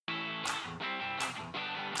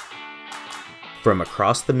From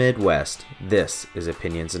across the Midwest, this is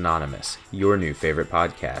Opinions Anonymous, your new favorite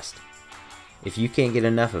podcast. If you can't get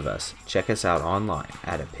enough of us, check us out online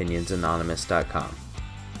at opinionsanonymous.com.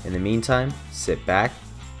 In the meantime, sit back,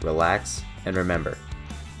 relax, and remember,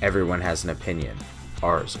 everyone has an opinion.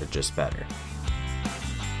 Ours are just better.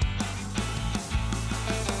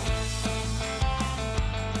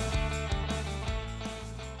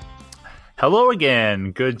 Hello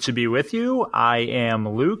again. Good to be with you. I am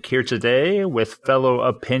Luke here today with fellow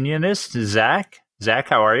opinionist Zach. Zach,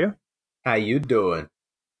 how are you? How you doing?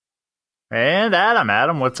 And Adam.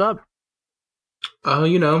 Adam, what's up?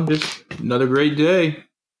 Just another great day.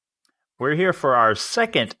 We're here for our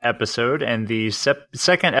second episode, and the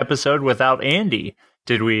second episode without Andy.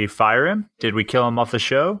 Did we fire him? Did we kill him off the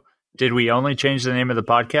show? Did we only change the name of the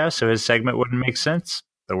podcast so his segment wouldn't make sense?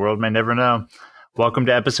 The world may never know. Welcome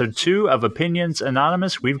to episode 2 of Opinions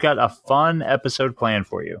Anonymous. We've got a fun episode planned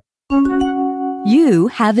for you. You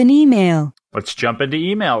have an email. Let's jump into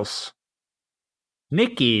emails.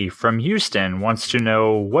 Nikki from Houston wants to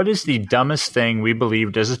know, what is the dumbest thing we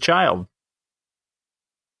believed as a child?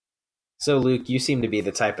 So, Luke, you seem to be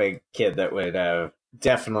the type of kid that would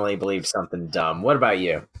definitely believe something dumb. What about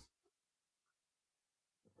you?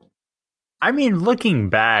 I mean, looking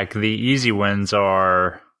back, the easy ones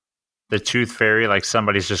are the tooth fairy, like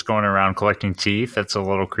somebody's just going around collecting teeth. That's a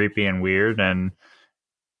little creepy and weird.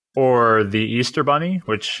 Or the Easter bunny,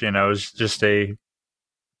 which, is just a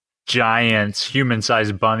giant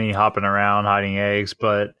human-sized bunny hopping around hiding eggs.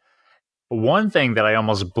 But one thing that I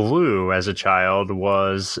almost blew as a child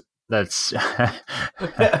was that's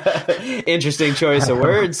interesting choice of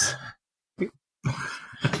words.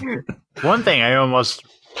 One thing I almost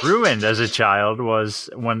ruined as a child was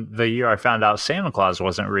when the year I found out Santa Claus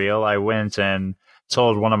wasn't real. I went and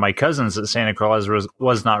told one of my cousins that Santa Claus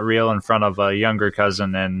was not real in front of a younger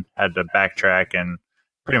cousin and had to backtrack and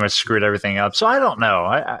pretty much screwed everything up. So I don't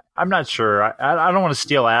know. I'm not sure. I don't want to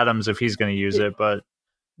steal Adam's if he's going to use it, but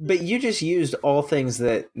you just used all things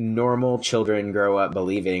that normal children grow up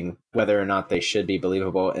believing, whether or not they should be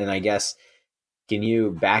believable. And I guess, can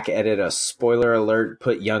you back edit a spoiler alert,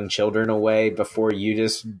 put young children away before you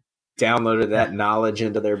just downloaded that knowledge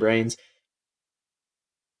into their brains?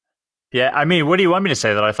 Yeah, I mean, what do you want me to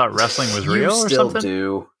say? That I thought wrestling was real or still something?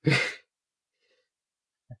 Do.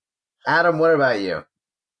 Adam, what about you?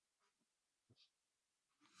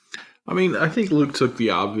 I mean, I think Luke took the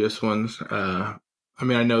obvious ones. I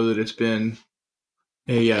know that it's been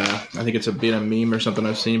I think it's been a meme or something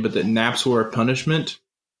I've seen, but that naps were a punishment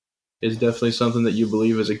is definitely something that you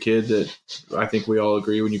believe as a kid that I think we all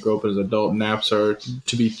agree when you grow up as an adult, naps are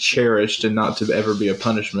to be cherished and not to ever be a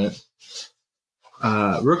punishment.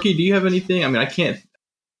 Rookie, do you have anything? I mean, I can't.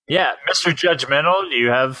 Yeah, Mr. Judgmental, do you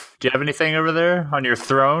have anything over there on your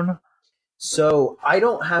throne? So I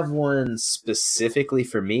don't have one specifically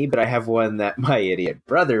for me, but I have one that my idiot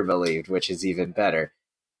brother believed, which is even better.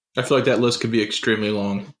 I feel like that list could be extremely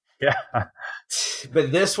long. Yeah.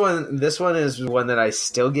 But this one is one that I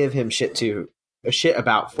still give him shit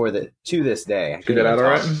about to this day. Get that out all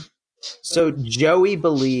right? So Joey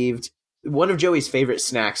believed one of Joey's favorite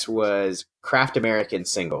snacks was Kraft American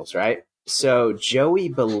Singles, right? So Joey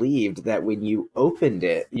believed that when you opened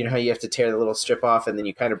it, you know how you have to tear the little strip off and then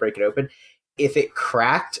you kind of break it open? If it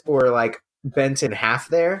cracked or like bent in half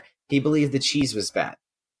there, he believed the cheese was bad.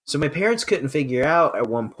 So my parents couldn't figure out at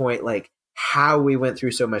one point, like, how we went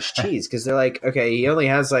through so much cheese, because they're like, okay, he only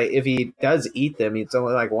has like, if he does eat them, it's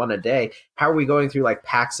only like one a day. How are we going through like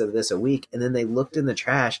packs of this a week? And then they looked in the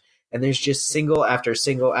trash and there's just single after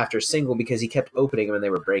single after single because he kept opening them and they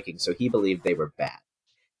were breaking. So he believed they were bad.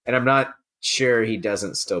 And I'm not sure he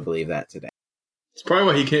doesn't still believe that today. It's probably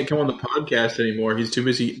why he can't come on the podcast anymore. He's too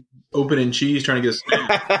busy opening cheese trying to get a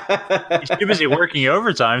snack. He's too busy working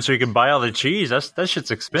overtime so he can buy all the cheese. That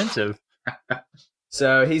shit's expensive.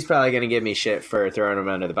 So he's probably going to give me shit for throwing him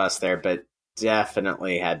under the bus there, but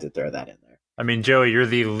definitely had to throw that in there. I mean, Joey, you're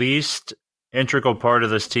the least integral part of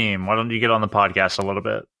this team. Why don't you get on the podcast a little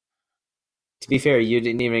bit? To be fair, you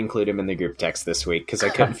didn't even include him in the group text this week because I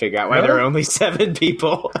couldn't figure out why there were only 7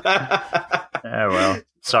 people. Well,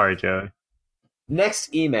 sorry, Joey.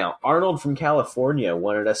 Next email. Arnold from California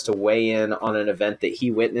wanted us to weigh in on an event that he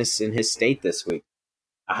witnessed in his state this week.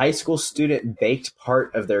 A high school student baked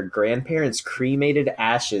part of their grandparents' cremated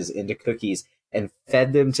ashes into cookies and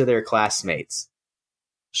fed them to their classmates.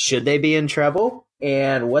 Should they be in trouble?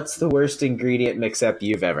 And what's the worst ingredient mix-up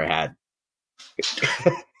you've ever had?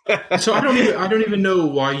 So I don't even know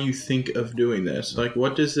why you think of doing this. Like,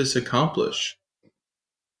 what does this accomplish?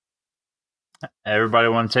 Everybody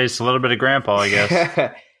want to taste a little bit of Grandpa, I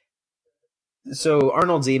guess. So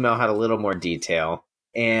Arnold's email had a little more detail,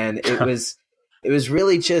 and it was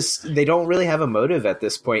really just they don't really have a motive at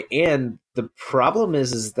this point. And the problem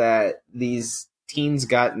is that these teens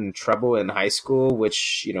got in trouble in high school,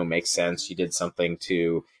 which makes sense. You did something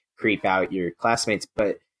to creep out your classmates,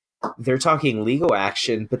 but they're talking legal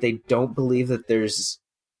action, but they don't believe that there's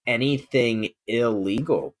anything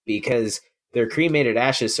illegal because they're cremated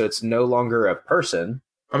ashes, so it's no longer a person.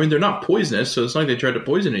 I mean, they're not poisonous, so it's not like they tried to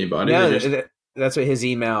poison anybody. No, They that's what his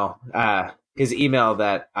email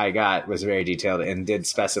that I got was very detailed and did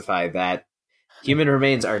specify that human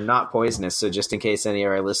remains are not poisonous. So just in case any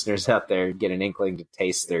of our listeners out there get an inkling to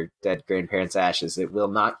taste their dead grandparents' ashes, it will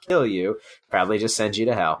not kill you. Probably just send you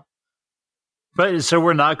to hell. But so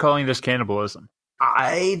we're not calling this cannibalism.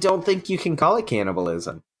 I don't think you can call it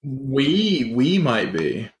cannibalism. we might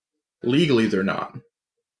be. Legally, they're not.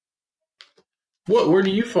 Where do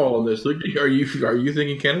you fall on this? Are you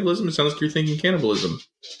thinking cannibalism? It sounds like you're thinking cannibalism.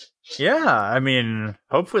 Yeah, I mean,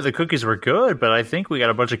 hopefully the cookies were good, but I think we got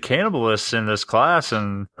a bunch of cannibalists in this class,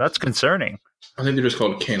 and that's concerning. I think they're just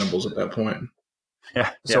called cannibals at that point.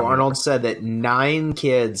 Yeah. So Arnold said that 9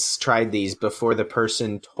 kids tried these before the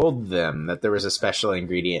person told them that there was a special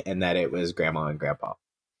ingredient and that it was grandma and grandpa.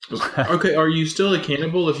 Okay, are you still a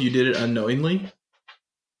cannibal if you did it unknowingly?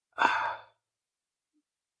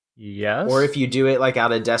 Yes. Or if you do it like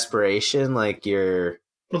out of desperation, like you're. I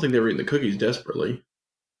don't think they were eating the cookies desperately.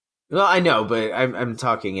 Well, I know, but I'm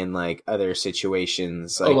talking in like other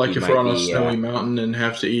situations. Like you if we're on might a be, snowy mountain and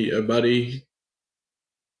have to eat a buddy.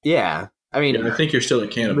 Yeah, I mean, Yeah, I think you're still a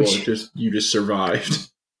cannibal. Which- You just survived.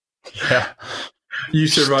 Yeah. You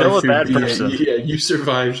survived Still a to bad be person. you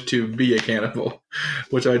survived to be a cannibal,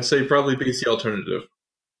 which I'd say probably beats the alternative.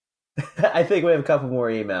 I think we have a couple more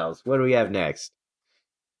emails. What do we have next?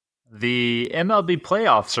 The MLB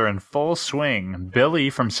playoffs are in full swing. Billy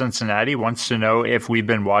from Cincinnati wants to know if we've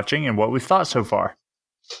been watching and what we've thought so far.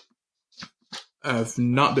 I've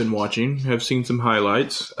not been watching. I've seen some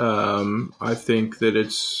highlights. I think that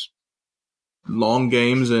it's long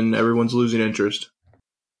games and everyone's losing interest.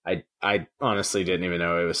 I honestly didn't even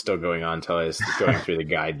know it was still going on until I was going through the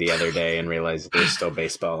guide the other day and realized that there's still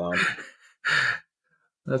baseball on.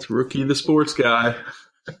 That's Rookie the sports guy.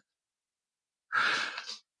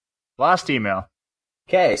 Last email.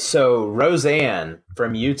 Okay, so Roseanne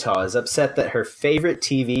from Utah is upset that her favorite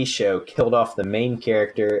TV show killed off the main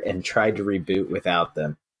character and tried to reboot without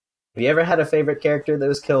them. Have you ever had a favorite character that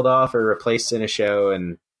was killed off or replaced in a show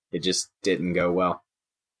and it just didn't go well?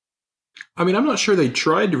 I mean, I'm not sure they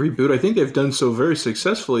tried to reboot. I think they've done so very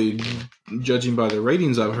successfully, judging by the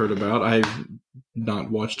ratings I've heard about. I've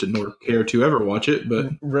not watched it nor care to ever watch it,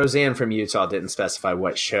 but Roseanne from Utah didn't specify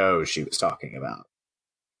what show she was talking about.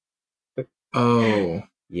 oh,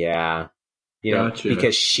 Yeah. Gotcha.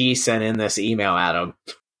 Because she sent in this email at him.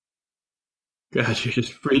 gosh, you're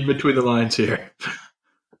just reading between the lines here.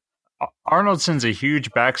 Arnold sends a huge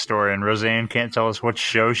backstory, and Roseanne can't tell us what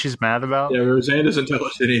show she's mad about. Yeah, Roseanne doesn't tell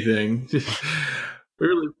us anything. we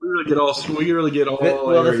really get all.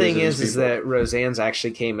 Well, the areas thing of these is people. that Roseanne's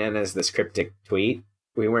actually came in as this cryptic tweet.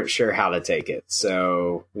 We weren't sure how to take it,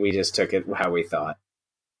 so we just took it how we thought.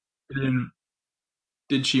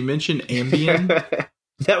 Did she mention Ambien?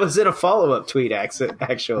 That was in a follow-up tweet,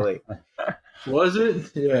 actually. Was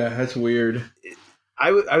it? Yeah, that's weird.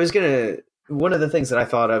 I was going to... One of the things that I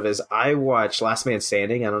thought of is I watch Last Man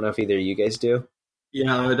Standing. I don't know if either of you guys do.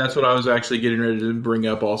 Yeah, that's what I was actually getting ready to bring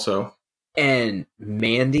up also. And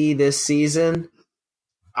Mandy this season,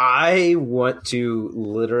 I want to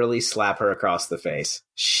literally slap her across the face.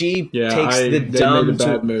 She takes the they dumb made a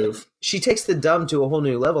bad to move. she takes the dumb to a whole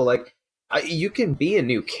new level. Like you can be a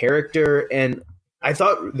new character, and I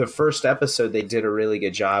thought the first episode they did a really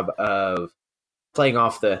good job of playing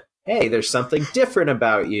off the hey, there's something different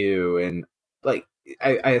about you, and like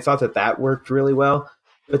I thought that worked really well.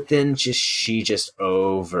 But then she just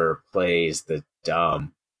overplays the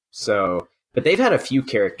dumb. So, but they've had a few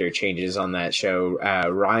character changes on that show.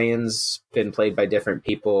 Ryan's been played by different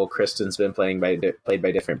people. Kristen's been played by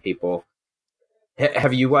different people.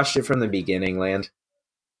 Have you watched it from the beginning, Land?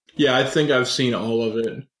 Yeah, I think I've seen all of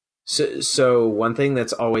it. So one thing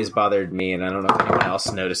that's always bothered me, and I don't know if anyone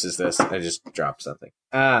else notices this, I just dropped something,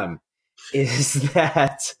 is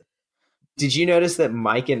that, did you notice that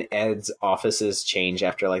Mike and Ed's offices change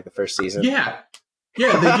after like the first season? Yeah,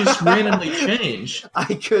 they just randomly change.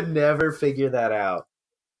 I could never figure that out.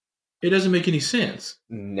 It doesn't make any sense.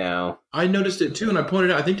 No. I noticed it too, and I pointed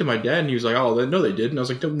out, I think, to my dad, and he was like, "Oh, no, they didn't." I was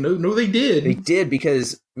like, "No, they did." They did,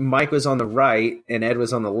 because Mike was on the right and Ed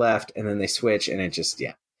was on the left, and then they switch, and it just,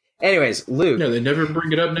 yeah. Anyways, Luke. No, they never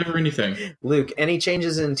bring it up, never anything. Luke, any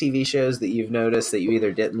changes in TV shows that you've noticed that you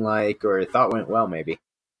either didn't like or thought went well, maybe?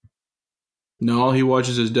 No, all he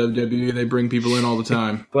watches is WWE. They bring people in all the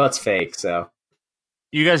time. Well, it's fake, so.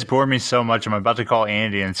 You guys bore me so much. I'm about to call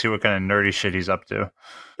Andy and see what kind of nerdy shit he's up to.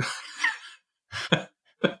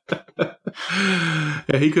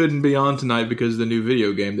 Yeah, he couldn't be on tonight because of the new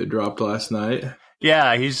video game that dropped last night.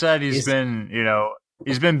 Yeah, he said he's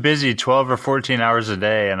been busy 12 or 14 hours a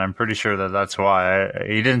day, and I'm pretty sure that's why.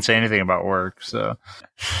 He didn't say anything about work, so.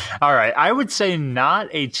 All right, I would say not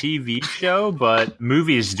a TV show, but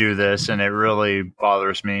movies do this, and it really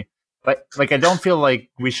bothers me. But I don't feel like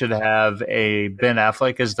we should have a Ben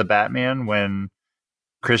Affleck as the Batman when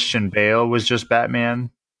Christian Bale was just Batman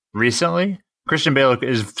recently. Christian Bale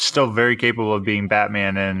is still very capable of being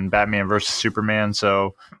Batman in Batman versus Superman,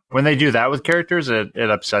 so when they do that with characters, it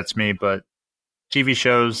upsets me, but TV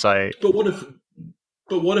shows, But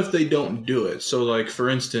what if they don't do it? So, like, for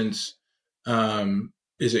instance,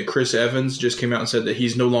 is it Chris Evans just came out and said that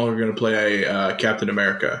he's no longer going to play Captain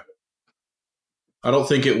America? I don't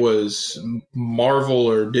think it was Marvel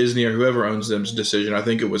or Disney or whoever owns them's decision. I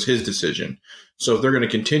think it was his decision. So if they're going to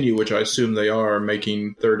continue, which I assume they are,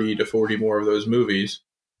 making 30 to 40 more of those movies,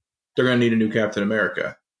 they're going to need a new Captain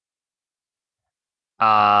America.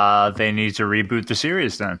 They need to reboot the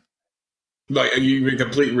series then. Like a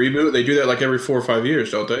complete reboot? They do that like every 4 or 5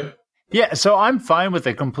 years, don't they? Yeah, so I'm fine with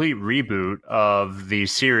a complete reboot of the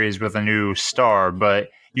series with a new star, but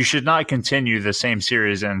you should not continue the same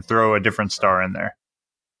series and throw a different star in there.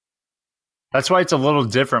 That's why it's a little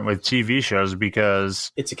different with TV shows,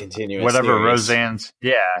 because it's a continuous whatever series. Roseanne's,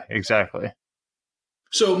 yeah, exactly.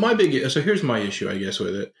 So here's my issue, I guess,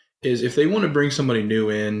 with it is if they want to bring somebody new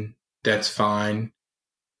in, that's fine,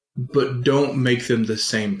 but don't make them the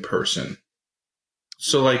same person.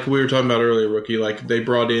 So, like we were talking about earlier, Rookie, like they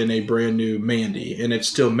brought in a brand new Mandy, and it's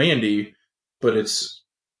still Mandy, but it's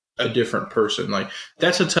a different person. Like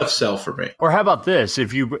that's a tough sell for me. Or how about this?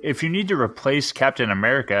 If you need to replace Captain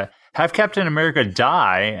America, have Captain America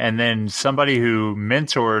die, and then somebody who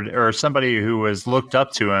mentored or somebody who was looked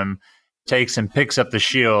up to him takes and picks up the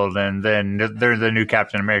shield, and then they're the new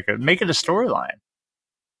Captain America. Make it a storyline.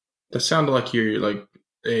 That sounded like you're like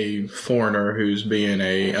a foreigner who's being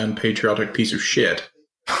a unpatriotic piece of shit.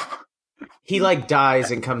 He like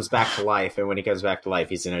dies and comes back to life, and when he comes back to life,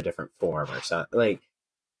 he's in a different form or something. Like,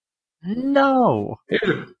 no.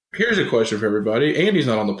 Here's a question for everybody. Andy's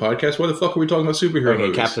not on the podcast. Why the fuck are we talking about superhero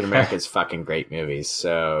movies? Captain America's fucking great movies,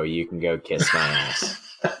 so you can go kiss my ass.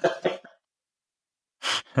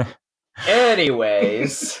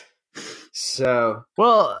 Anyways, so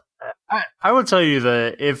well, I will tell you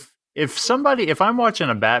that if I'm watching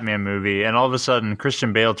a Batman movie and all of a sudden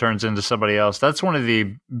Christian Bale turns into somebody else, that's one of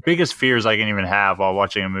the biggest fears I can even have while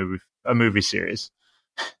watching a movie series.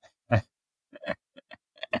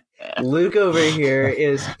 Luke over here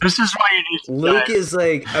is. This is why you need. Luke is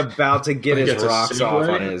like about to get his That's a rocks off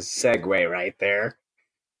segue? on his Segway right there,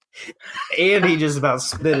 and he just about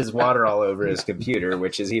spit his water all over his computer,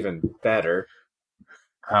 which is even better.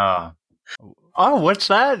 Oh, what's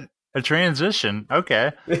that? A transition.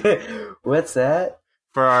 Okay. What's that?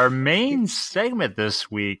 For our main segment this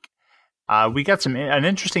week, we got an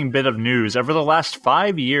interesting bit of news. Over the last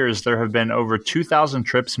 5 years, there have been over 2,000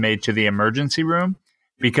 trips made to the emergency room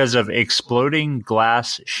because of exploding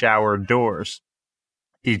glass shower doors.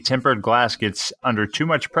 The tempered glass gets under too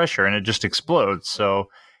much pressure and it just explodes. So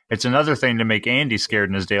it's another thing to make Andy scared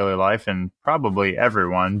in his daily life, and probably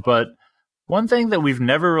everyone. But one thing that we've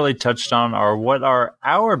never really touched on are what are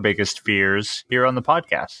our biggest fears here on the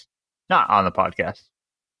podcast. Not on the podcast.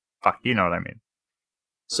 Fuck, you know what I mean.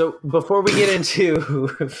 So before we get into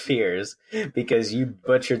fears, because you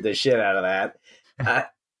butchered the shit out of that,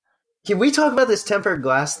 can we talk about this tempered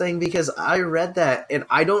glass thing? Because I read that and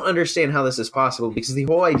I don't understand how this is possible, because the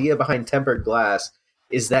whole idea behind tempered glass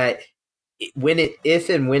is that if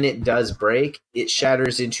and when it does break, it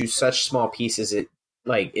shatters into such small pieces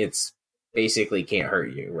it's basically can't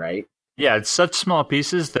hurt you, right? Yeah, it's such small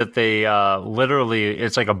pieces that they literally,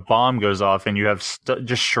 it's like a bomb goes off and you have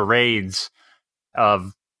just charades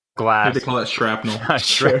of glass. They call that shrapnel.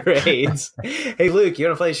 Charades. Hey, Luke, you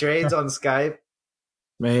want to play charades on Skype?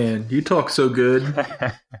 Man, you talk so good.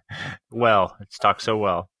 Well, it's talked so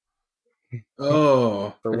well.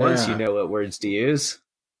 Oh, For once, you know what words to use.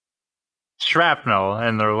 Shrapnel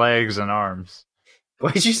in their legs and arms.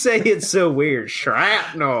 Why'd you say it's so weird?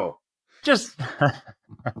 Shrapnel. Just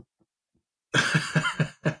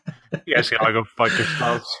you guys gotta go fuck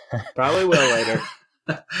yourselves. Probably will later.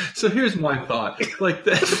 So here's my thought. Like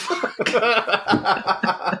that.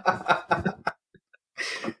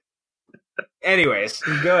 Anyways,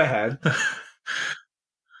 go ahead.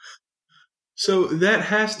 So that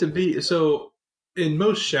has to be so. In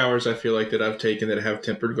most showers, I feel like that I've taken that have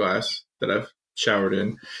tempered glass that I've showered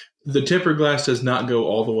in, the tempered glass does not go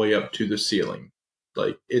all the way up to the ceiling.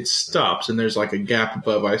 Like it stops, and there's like a gap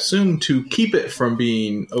above. I assume to keep it from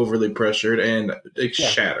being overly pressured and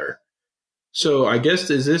shatter. So I guess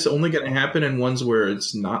is this only going to happen in ones where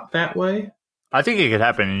it's not that way? I think it could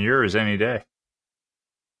happen in yours any day.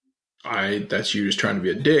 That's you just trying to be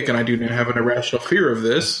a dick, and I do have an irrational fear of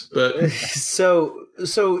this. But so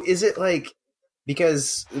is it like,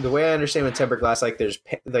 because the way I understand with tempered glass, like there's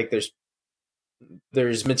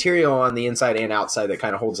material on the inside and outside that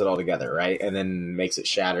kind of holds it all together, right? And then makes it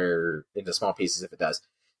shatter into small pieces if it does.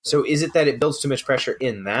 So is it that it builds too much pressure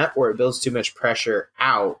in that, or it builds too much pressure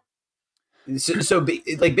out?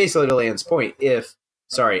 Like basically to Land's point,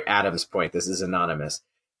 Adam's point, this is anonymous.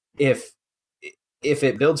 If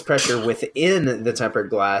it builds pressure within the tempered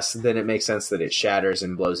glass, then it makes sense that it shatters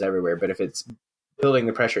and blows everywhere. But if it's building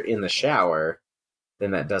the pressure in the shower, then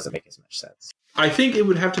that doesn't make as much sense. I think it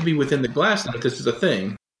would have to be within the glass if this is a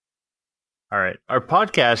thing. All right. Our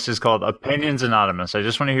podcast is called Opinions Anonymous. I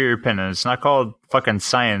just want to hear your opinion. It's not called fucking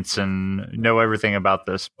science and know everything about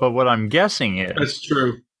this. But what I'm guessing is... That's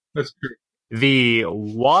true. The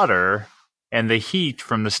water and the heat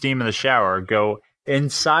from the steam of the shower go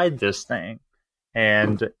inside this thing.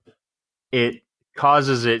 And it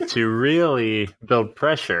causes it to really build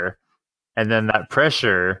pressure. And then that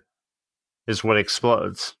pressure is what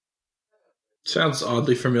explodes. Sounds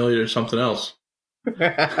oddly familiar to something else.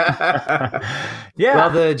 Yeah. Well,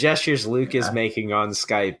 the gestures Luke is making on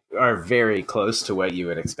Skype are very close to what you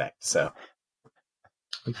would expect. So,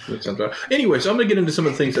 that sounds right. Anyway, so I'm going to get into some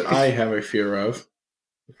of the things that I have a fear of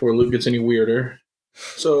before Luke gets any weirder.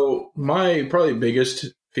 So, my probably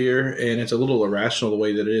biggest fear, and it's a little irrational the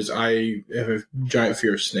way that it is, I have a giant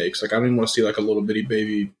fear of snakes. Like, I don't even want to see like a little bitty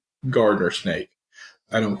baby gardener snake.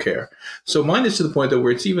 I don't care. So mine is to the point that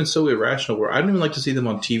where it's even so irrational where I don't even like to see them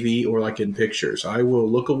on TV or like in pictures. I will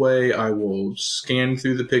look away. I will scan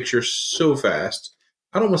through the picture so fast.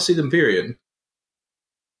 I don't want to see them, period.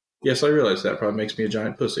 Yes, I realize that probably makes me a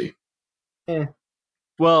giant pussy.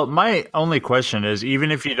 Well, my only question is,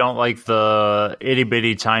 even if you don't like the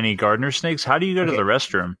itty-bitty tiny gardener snakes, how do you go to the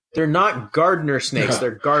restroom? They're not gardener snakes.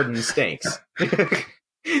 They're garden snakes.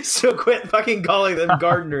 So quit fucking calling them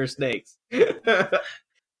gardener snakes. You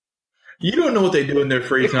don't know what they do in their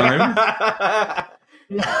free time.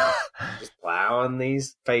 Just plowing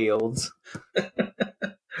these fields.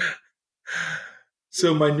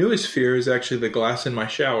 So my newest fear is actually the glass in my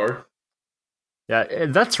shower. Yeah,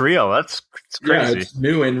 that's real. That's crazy. Yeah, it's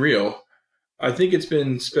new and real. I think it's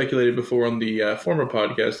been speculated before on the former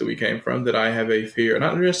podcast that we came from that I have a fear.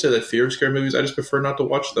 Not necessarily a fear of scary movies. I just prefer not to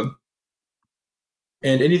watch them.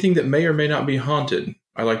 And anything that may or may not be haunted,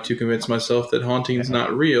 I like to convince myself that haunting is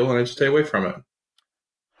not real, and I just stay away from it.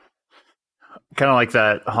 Kind of like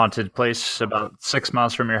that haunted place about 6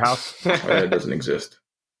 miles from your house. It doesn't exist.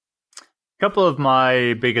 A couple of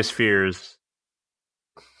my biggest fears.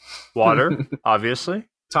 Water, obviously.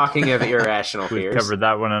 Talking of irrational fears. We've covered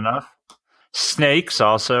that one enough. Snakes,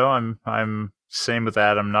 also. I'm same with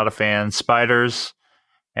that. I'm not a fan. Spiders.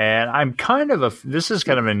 And I'm this is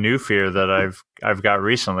kind of a new fear that I've got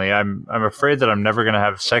recently. I'm afraid that I'm never going to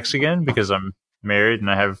have sex again because I'm married and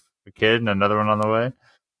I have a kid and another one on the way.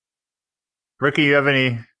 Ricky, you have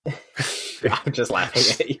any? I'm just laughing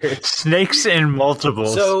at you. Snakes in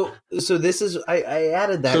multiples. So this is I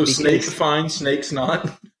added that. So because, snakes fine, snakes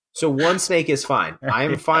not. So one snake is fine.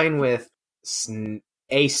 I'm fine with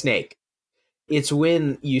a snake. It's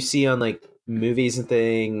when you see on like movies and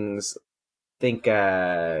things. Think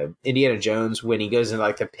Indiana Jones when he goes into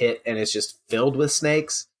like the pit and it's just filled with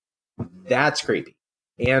snakes. That's creepy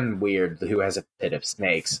and weird. Who has a pit of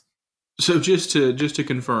snakes? So just to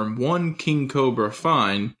confirm, 1 king cobra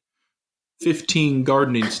fine, 15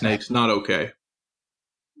 gardening snakes not okay.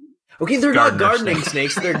 Okay, they're Gardener not gardening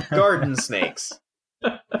snakes. They're garden snakes.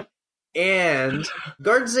 And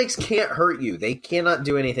garden snakes can't hurt you. They cannot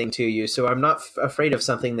do anything to you. So I'm not afraid of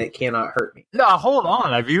something that cannot hurt me. No, hold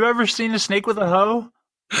on. Have you ever seen a snake with a hoe?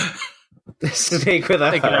 Snake with a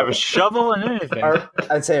hoe. They can have a shovel and anything.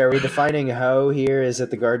 I'd say, are we defining hoe here? Is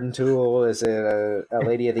it the garden tool? Is it a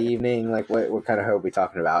lady of the evening? Like, what kind of hoe are we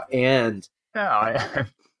talking about? And Yeah,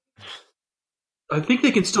 I think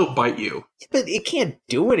they can still bite you. but it can't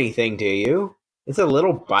do anything to you. It's a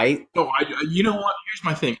little bite. Oh, you know what? Here's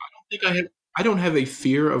my thing. I don't have a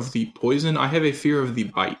fear of the poison. I have a fear of the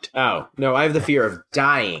bite. Oh, no, I have the fear of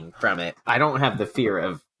dying from it. I don't have the fear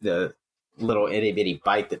of the little itty bitty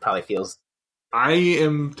bite that probably feels I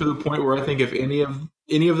am to the point where I think if any of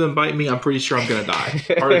them bite me, I'm pretty sure I'm going to die.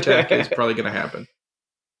 Heart attack is probably going to happen.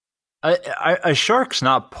 A shark's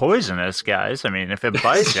not poisonous, guys. I mean, if it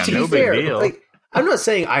bites you, no big deal. Like, I'm not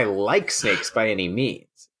saying I like snakes by any means.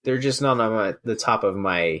 They're just not on the top of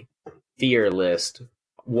my fear list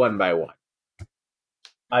one by one.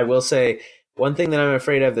 I will say one thing that I'm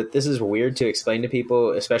afraid of, that this is weird to explain to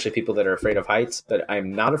people, especially people that are afraid of heights, but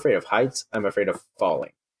I'm not afraid of heights. I'm afraid of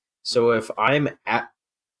falling. So if I'm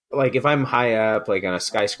if I'm high up, like on a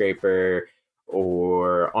skyscraper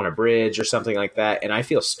or on a bridge or something like that, and I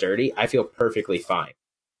feel sturdy, I feel perfectly fine.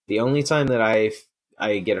 The only time that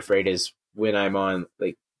I get afraid is when I'm on,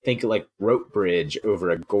 think like rope bridge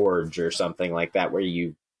over a gorge or something like that, where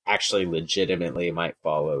you actually legitimately might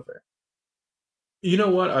fall over. You know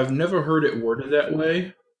what? I've never heard it worded that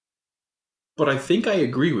way, but I think I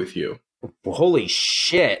agree with you. Holy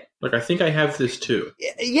shit. Like, I think I have this too.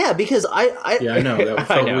 Yeah, because I know. That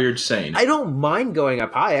felt weird saying. I don't mind going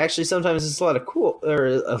up high. Actually, sometimes it's a lot of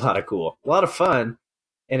fun,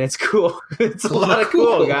 and it's cool. It's a lot of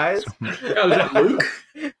cool, guys. Oh, is that Luke?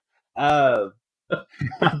 But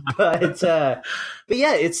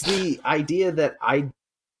yeah, it's the idea that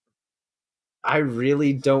I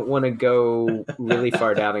really don't want to go really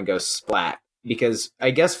far down and go splat, because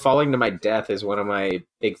I guess falling to my death is one of my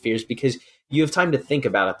big fears, because you have time to think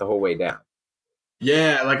about it the whole way down.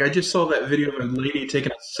 Yeah, like I just saw that video of a lady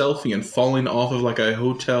taking a selfie and falling off of like a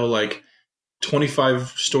hotel, like 25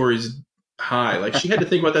 stories high. Like she had to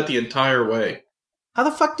think about that the entire way. How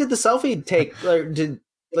the fuck did the selfie take? Did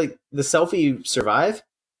the selfie survive?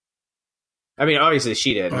 I mean, obviously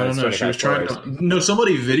she did. I don't know. She was trying to. No,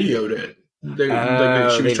 somebody videoed it.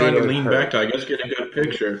 She was trying to lean back to, I guess, get a good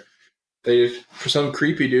picture. For some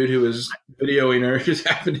creepy dude who was videoing her, just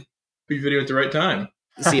happened to be videoing at the right time.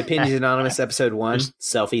 See, Opinions Anonymous episode 1,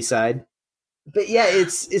 selfie side. But yeah,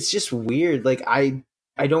 it's just weird. Like I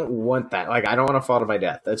don't want that. Like I don't want to fall to my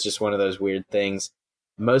death. That's just one of those weird things.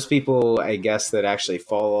 Most people, I guess, that actually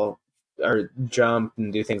fall or jump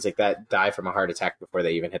and do things like that die from a heart attack before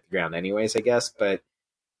they even hit the ground anyways, I guess. But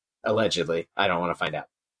allegedly, I don't want to find out.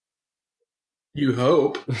 You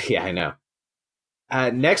hope. Yeah, I know.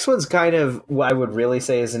 Next one's kind of what I would really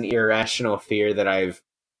say is an irrational fear that I've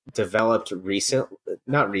developed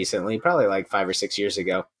not recently, probably like 5 or 6 years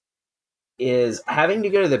ago, is having to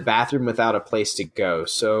go to the bathroom without a place to go.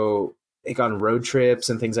 So like on road trips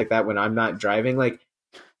and things like that, when I'm not driving, like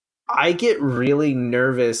I get really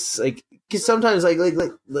nervous, like, because sometimes like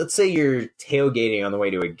let's say you're tailgating on the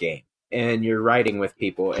way to a game and you're riding with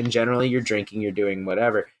people, and generally you're drinking, you're doing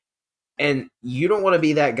whatever, and you don't want to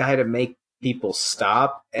be that guy to make people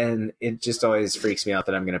stop, and it just always freaks me out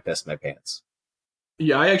that I'm going to piss my pants.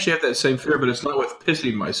 Yeah, I actually have that same fear, but it's not with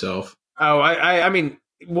pissing myself. Oh, I mean,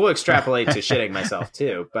 we'll extrapolate to shitting myself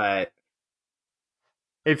too, but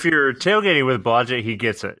if you're tailgating with Blodgett, he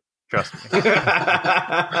gets it. Trust me.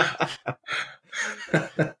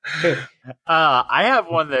 I have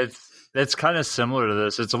one that's kind of similar to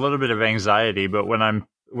this. It's a little bit of anxiety, but when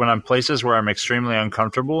I'm places where I'm extremely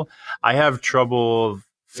uncomfortable, I have trouble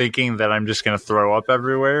thinking that I'm just going to throw up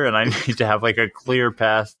everywhere, and I need to have like a clear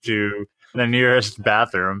path to the nearest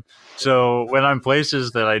bathroom. So when I'm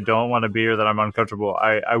places that I don't want to be or that I'm uncomfortable,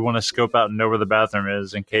 I want to scope out and know where the bathroom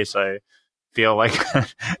is in case I feel like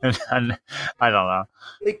and I don't know.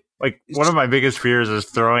 Like one of my biggest fears is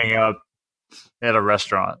throwing up at a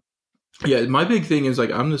restaurant. Yeah, my big thing is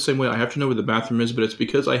like I'm the same way. I have to know where the bathroom is, but it's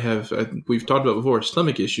because I have we've talked about before,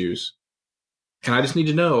 stomach issues, and I just need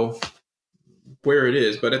to know where it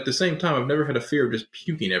is. But at the same time, I've never had a fear of just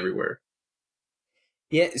puking everywhere.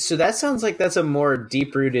 Yeah, so that sounds like that's a more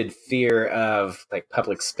deep-rooted fear of like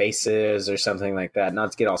public spaces or something like that.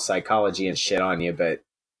 Not to get all psychology and shit on you, but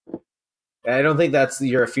I don't think that's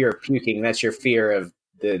your fear of puking. That's your fear of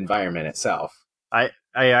the environment itself. I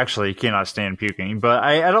actually cannot stand puking, but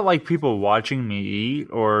I don't like people watching me eat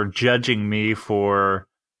or judging me for...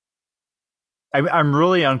 I'm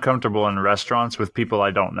really uncomfortable in restaurants with people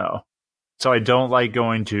I don't know. So I don't like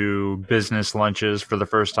going to business lunches for the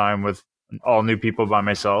first time with all new people by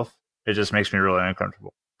myself. It just makes me really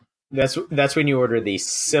uncomfortable. That's when you order the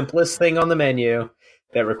simplest thing on the menu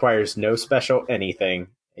that requires no special anything,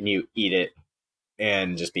 and you eat it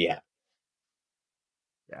and just be happy.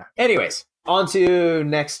 Yeah. Anyways, on to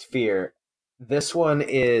next fear. This one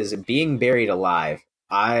is being buried alive.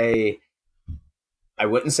 I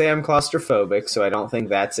wouldn't say I'm claustrophobic, so I don't think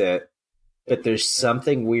that's it. But there's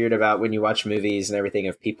something weird about when you watch movies and everything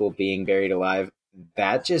of people being buried alive.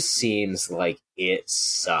 That just seems like it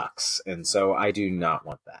sucks. And so I do not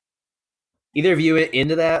want that. Either of you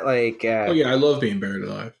into that? Like, oh, yeah, I love being buried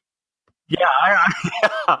alive. Yeah,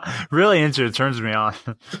 Really into it. Turns me on.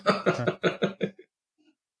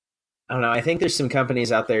 I don't know. I think there's some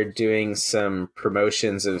companies out there doing some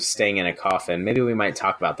promotions of staying in a coffin. Maybe we might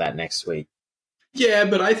talk about that next week. Yeah,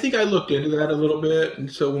 but I think I looked into that a little bit.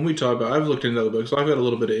 And so when we talk about I've looked into other books, so I've got a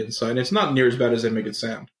little bit of insight. It's not near as bad as they make it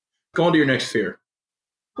sound. Go on to your next fear.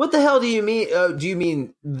 What the hell do you mean? Do you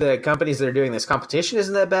mean the companies that are doing this competition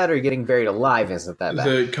isn't that bad, or getting buried alive isn't that bad?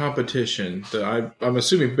 The competition. I'm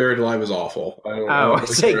assuming buried alive is awful. I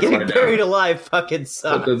say getting buried alive fucking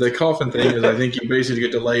sucks. But the coffin thing is, I think you basically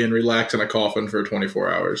get to lay and relax in a coffin for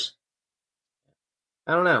 24 hours.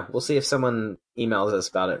 I don't know. We'll see if someone emails us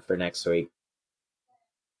about it for next week.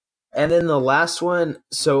 And then the last one.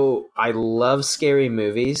 So I love scary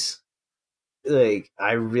movies. Like,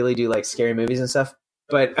 I really do like scary movies and stuff.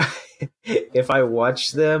 But if I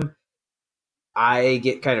watch them, I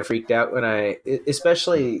get kind of freaked out when I'm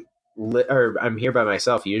here by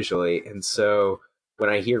myself usually. And so when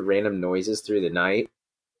I hear random noises through the night,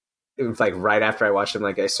 it was like right after I watched them,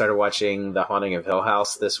 like I started watching The Haunting of Hill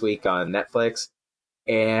House this week on Netflix.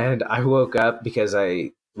 And I woke up because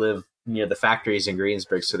I live near the factories in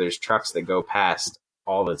Greensburg. So there's trucks that go past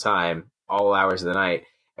all the time, all hours of the night.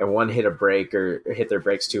 And one hit a brake or hit their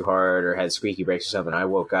brakes too hard or had squeaky brakes or something. I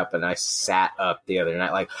woke up and I sat up the other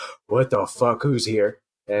night like, what the fuck, who's here?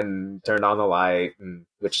 And turned on the light,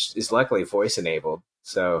 which is luckily voice enabled.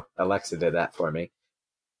 So Alexa did that for me.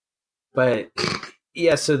 But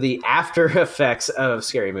yeah, so the after effects of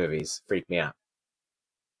scary movies freak me out.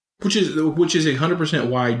 Which is 100%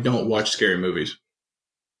 why I don't watch scary movies.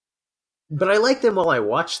 But I like them while I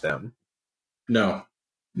watch them. No,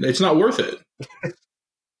 it's not worth it.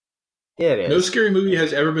 Yeah, it is. No scary movie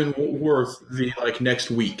has ever been worth the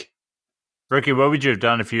next week. Ricky, what would you have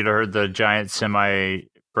done if you'd heard the giant semi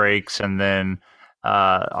brakes and then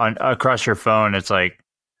across your phone it's like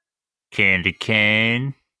Candy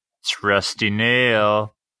Cane, it's Rusty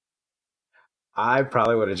Nail? I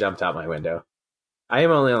probably would have jumped out my window. I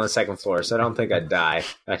am only on the second floor, so I don't think I'd die.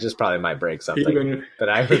 I just probably might break something. He would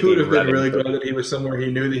have been really glad that he was somewhere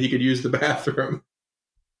he knew that he could use the bathroom.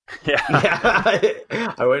 Yeah.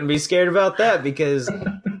 I wouldn't be scared about that because,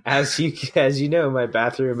 as you know, my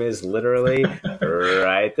bathroom is literally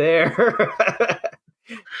right there.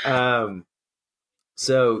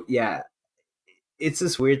 So yeah, it's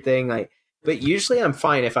this weird thing. But usually I'm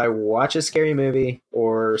fine if I watch a scary movie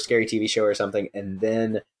or scary TV show or something, and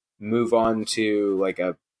then move on to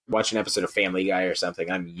watch an episode of Family Guy or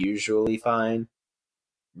something. I'm usually fine,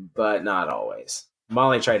 but not always.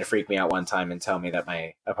 Molly tried to freak me out one time and tell me that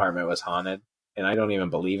my apartment was haunted, and I don't even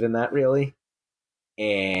believe in that really.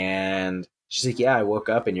 And she's like, yeah, I woke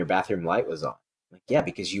up and your bathroom light was on. I'm like, yeah,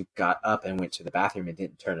 because you got up and went to the bathroom and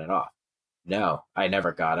didn't turn it off. No, I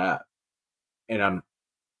never got up.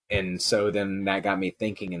 And so then that got me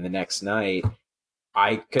thinking, and the next night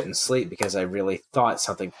I couldn't sleep because I really thought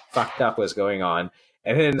something fucked up was going on.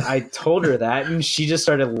 And then I told her that, and she just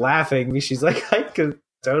started laughing. She's like, I could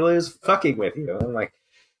totally was fucking with you. I'm like,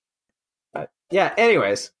 yeah.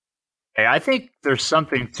 Anyways, hey, I think there's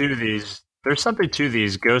something to these. There's something to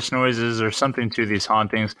these ghost noises, or something to these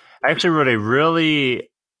hauntings. I actually wrote a really,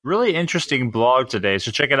 really interesting blog today,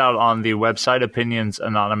 so check it out on the website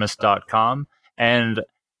opinionsanonymous.com, and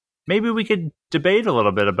maybe we could debate a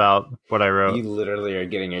little bit about what I wrote. You literally are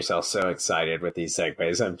getting yourself so excited with these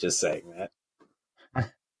segues. I'm just saying that.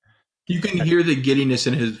 You can hear the giddiness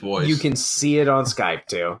in his voice. You can see it on Skype,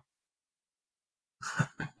 too.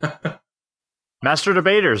 Master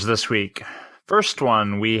debaters this week. First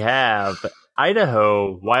one, we have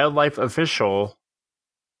Idaho wildlife official.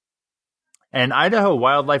 An Idaho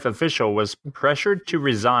wildlife official was pressured to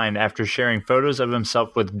resign after sharing photos of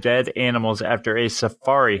himself with dead animals after a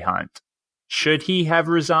safari hunt. Should he have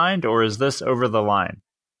resigned, or is this over the line?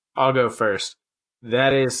 I'll go first.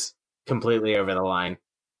 That is completely over the line.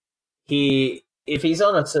 If he's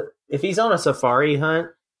on a safari hunt,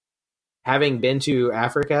 having been to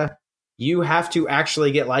Africa, you have to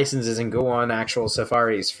actually get licenses and go on actual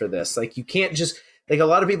safaris for this. Like, you can't just, a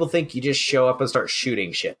lot of people think you just show up and start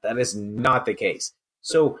shooting shit. That is not the case.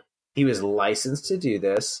 So he was licensed to do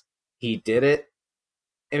this. He did it.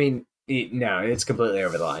 I mean, no, it's completely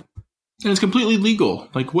over the line. And it's completely legal.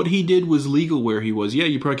 Like, what he did was legal where he was. Yeah,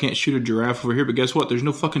 you probably can't shoot a giraffe over here, but guess what? There's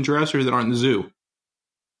no fucking giraffes here that aren't in the zoo.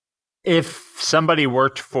 If somebody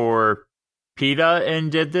worked for PETA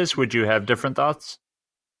and did this, would you have different thoughts?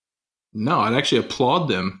 No, I'd actually applaud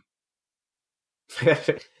them.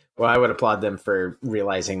 Well, I would applaud them for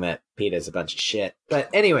realizing that PETA is a bunch of shit. But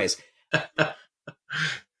anyways,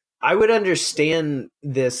 I would understand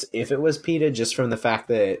this if it was PETA, just from the fact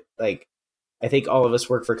that, I think all of us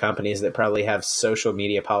work for companies that probably have social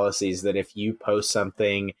media policies that if you post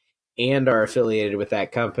something and are affiliated with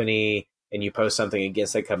that company and you post something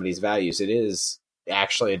against that company's values, it is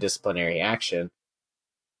actually a disciplinary action.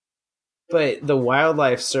 But the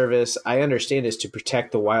wildlife service, I understand, is to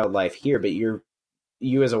protect the wildlife here, but you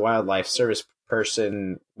as a wildlife service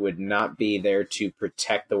person would not be there to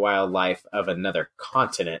protect the wildlife of another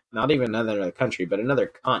continent, not even another country, but another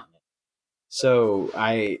continent. So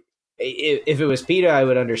if it was PETA, I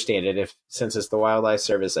would understand it. Since it's the wildlife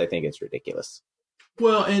service, I think it's ridiculous.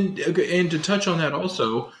 Well, and to touch on that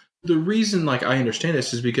also, the reason I understand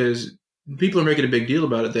this is because people are making a big deal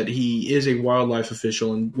about it that he is a wildlife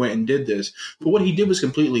official and went and did this. But what he did was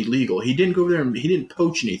completely legal. He didn't go over there and he didn't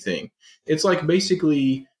poach anything. It's like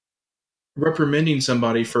basically reprimanding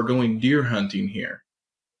somebody for going deer hunting here.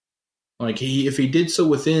 If he did so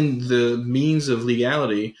within the means of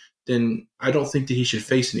legality, then I don't think that he should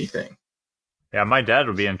face anything. Yeah, my dad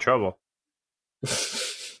would be in trouble.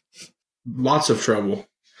 Lots of trouble.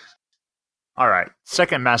 All right,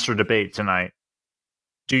 second master debate tonight.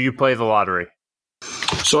 Do you play the lottery?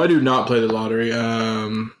 So I do not play the lottery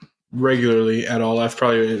regularly at all. I've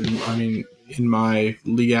probably, in my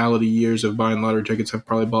legality years of buying lottery tickets, I've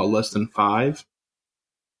probably bought less than 5.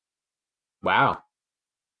 Wow.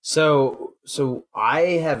 So I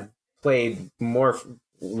have played more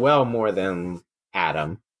than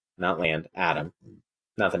Adam, not Land, Adam.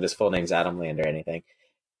 Not that his full name's Adam Land or anything.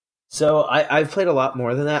 So I've played a lot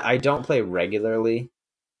more than that. I don't play regularly.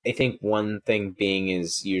 I think one thing being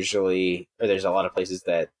is usually, or there's a lot of places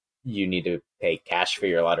that you need to pay cash for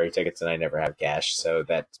your lottery tickets, and I never have cash, so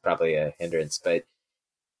that's probably a hindrance. But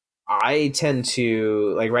I tend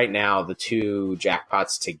to, right now, the 2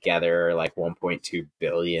 jackpots together are like 1.2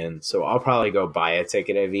 billion. So I'll probably go buy a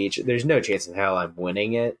ticket of each. There's no chance in hell I'm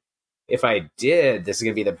winning it. If I did, this is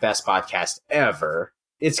going to be the best podcast ever.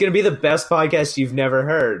 It's going to be the best podcast you've never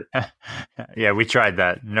heard. Yeah, we tried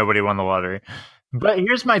that. Nobody won the lottery. But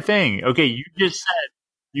here's my thing. Okay, you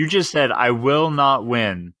just said I will not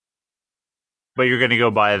win, but you're going to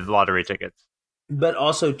go buy the lottery tickets. But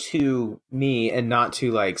also to me, and not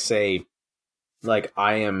to say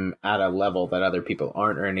I am at a level that other people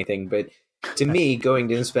aren't or anything, but to me, going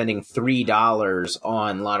to and spending $3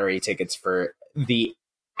 on lottery tickets for the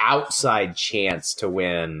outside chance to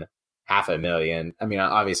win $500,000. I mean,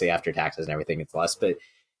 obviously after taxes and everything, it's less, but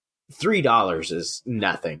 $3 is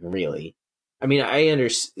nothing really. I mean,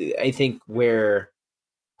 I think where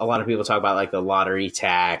a lot of people talk about the lottery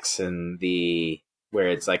tax and where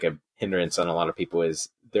it's like a hindrance on a lot of people is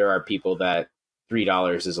there are people that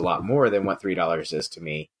 $3 is a lot more than what $3 is to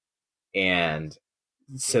me. And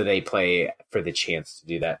so they play for the chance to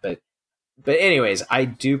do that. But anyways, I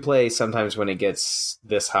do play sometimes when it gets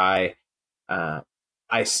this high.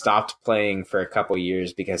 I stopped playing for a couple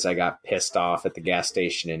years because I got pissed off at the gas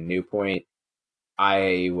station in New Point.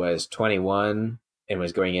 I was 21 and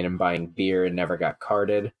was going in and buying beer and never got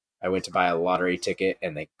carded. I went to buy a lottery ticket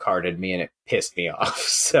and they carded me and it pissed me off.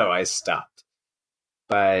 So I stopped.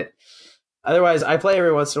 But otherwise, I play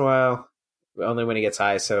every once in a while, only when it gets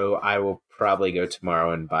high. So I will probably go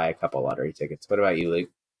tomorrow and buy a couple lottery tickets. What about you, Luke?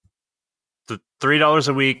 $3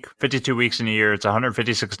 a week, 52 weeks in a year. It's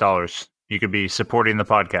 $156. You could be supporting the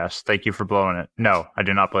podcast. Thank you for blowing it. No, I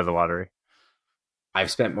do not play the lottery.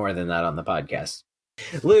 I've spent more than that on the podcast.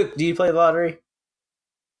 Luke, do you play the lottery?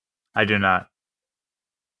 I do not.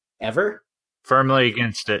 Ever? Firmly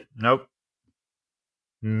against it. Nope.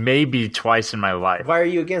 Maybe twice in my life. Why are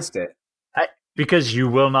you against it? Because you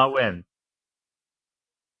will not win.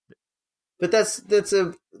 But that's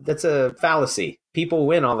a fallacy. People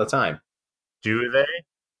win all the time. Do they?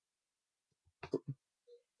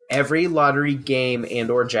 Every lottery game and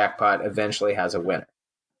or jackpot eventually has a winner.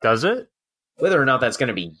 Does it? Whether or not that's going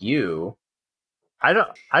to be you. I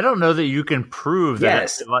don't know that you can prove that.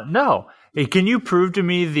 Yes. No. Hey, can you prove to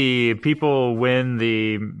me the people win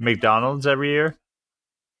the McDonald's every year?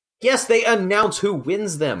 Yes, they announce who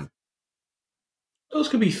wins them. Those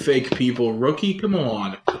could be fake people, rookie. Come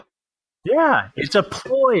on. Yeah, it's a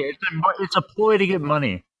ploy. It's a ploy to get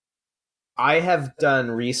money. I have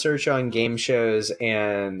done research on game shows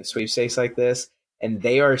and sweepstakes like this, and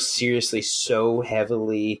they are seriously so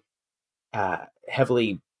heavily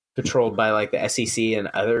patrolled by the SEC and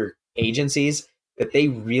other agencies that they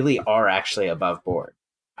really are actually above board.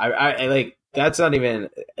 I that's not even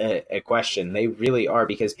a question. They really are,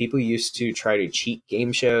 because people used to try to cheat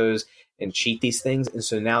game shows and cheat these things, and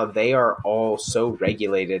so now they are all so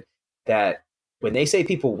regulated that when they say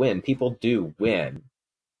people win, people do win.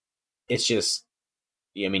 It's just,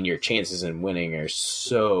 your chances in winning are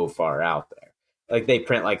so far out there. Like they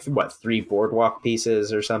print like what 3 boardwalk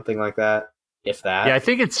pieces or something like that, if that. Yeah, I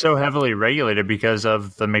think it's so heavily regulated because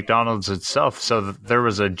of the McDonald's itself. So there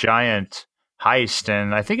was a giant heist,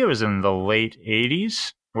 and I think it was in the late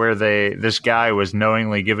 '80s where this guy was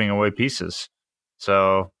knowingly giving away pieces.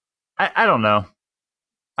 So I don't know.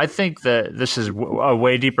 I think that this is a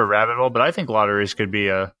way deeper rabbit hole, but I think lotteries could be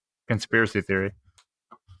a conspiracy theory.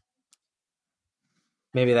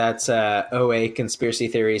 Maybe that's OA Conspiracy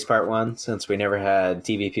Theories Part 1, since we never had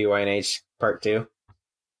TVPYNH Part 2.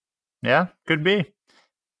 Yeah, could be.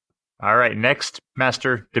 All right, next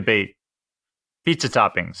master debate. Pizza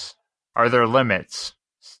toppings. Are there limits?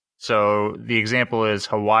 So the example is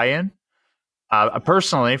Hawaiian.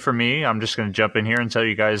 Personally, for me, I'm just going to jump in here and tell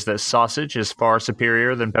you guys that sausage is far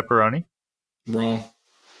superior than pepperoni. Wrong.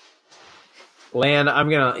 Lan,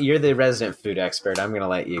 you're the resident food expert. I'm gonna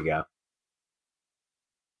let you go.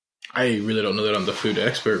 I really don't know that I'm the food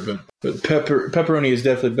expert, but pepperoni is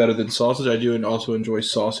definitely better than sausage. I do and also enjoy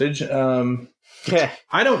sausage. I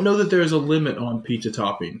don't know that there's a limit on pizza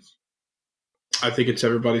toppings. I think it's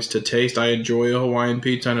everybody's to taste. I enjoy a Hawaiian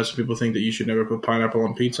pizza. I know some people think that you should never put pineapple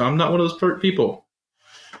on pizza. I'm not one of those people.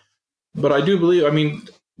 But I do believe,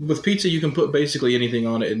 with pizza, you can put basically anything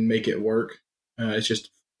on it and make it work.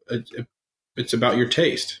 It's about your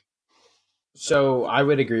taste. So I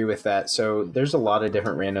would agree with that. So there's a lot of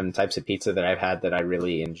different random types of pizza that I've had that I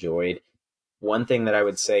really enjoyed. One thing that I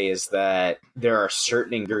would say is that there are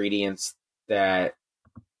certain ingredients that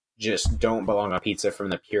just don't belong on pizza from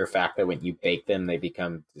the pure fact that when you bake them, they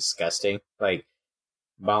become disgusting. Like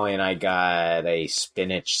Molly and I got a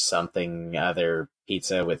spinach something other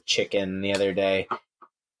pizza with chicken the other day.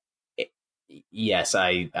 Yes,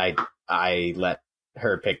 I let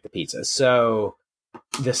her pick the pizza. So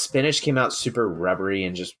the spinach came out super rubbery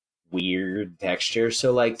and just weird texture.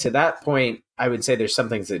 So like to that point, I would say there's some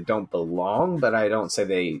things that don't belong, but I don't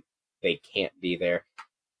say they can't be there.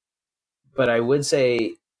 But I would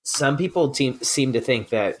say some people seem to think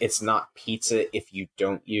that it's not pizza if you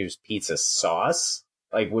don't use pizza sauce.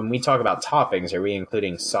 Like when we talk about toppings, are we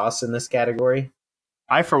including sauce in this category?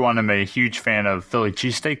 I, for one, am a huge fan of Philly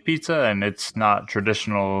cheesesteak pizza, and it's not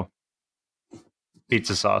traditional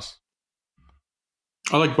pizza sauce.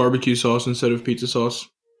 I like barbecue sauce instead of pizza sauce.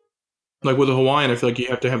 Like with a Hawaiian, I feel like you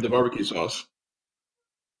have to have the barbecue sauce.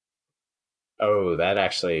 Oh, that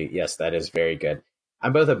is very good.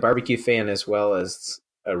 I'm both a barbecue fan as well as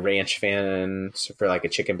a ranch fan. So for like a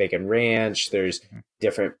chicken bacon ranch, there's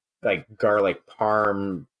different like garlic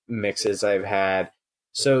parm mixes I've had.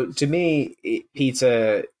 So to me,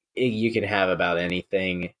 pizza, you can have about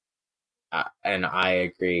anything. And I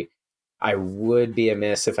agree. I would be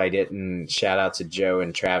amiss if I didn't shout out to Joe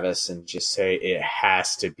and Travis and just say it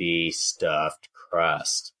has to be stuffed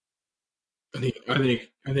crust. I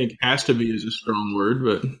think has to be is a strong word,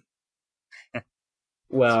 but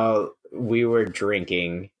well, we were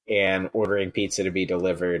drinking and ordering pizza to be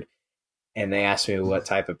delivered, and they asked me what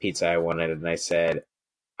type of pizza I wanted, and I said,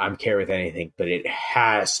 I'm care with anything, but it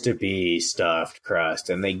has to be stuffed crust.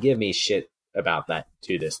 And they give me shit about that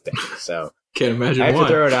to this day. So can't imagine I have why. to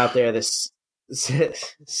throw it out there. This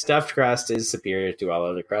stuffed crust is superior to all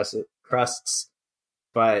other crusts,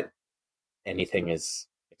 but anything is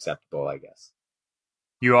acceptable, I guess.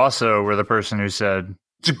 You also were the person who said,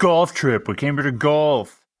 it's a golf trip. We came here to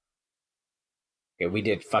golf. Okay, we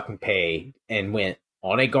did fucking pay and went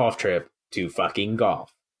on a golf trip to fucking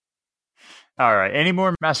golf. All right. Any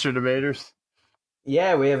more master debaters?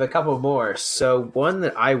 Yeah, we have a couple more. So one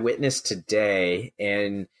that I witnessed today,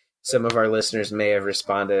 and some of our listeners may have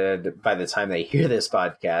responded by the time they hear this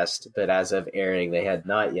podcast, but as of airing, they had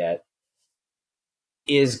not yet,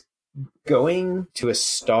 is going to a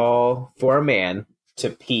stall for a man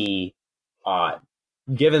to pee on,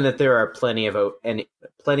 given that there are plenty of open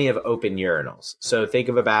urinals. So think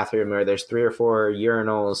of a bathroom where there's 3 or 4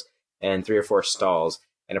 urinals and 3 or 4 stalls,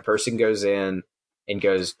 and a person goes in and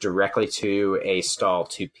goes directly to a stall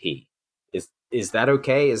to pee. Is that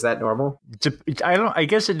okay? Is that normal? I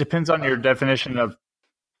guess it depends on your definition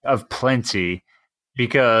of plenty,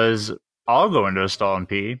 because I'll go into a stall and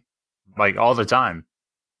pee like all the time.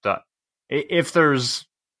 So if there's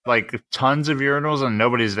like tons of urinals and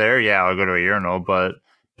nobody's there, yeah, I'll go to a urinal. But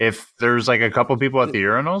if there's like a couple people at the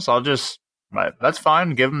urinals, that's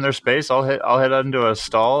fine. Give them their space. I'll head into a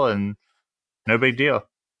stall and no big deal.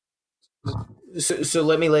 So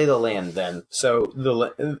let me lay the land then. So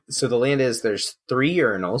the land is there's 3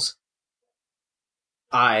 urinals.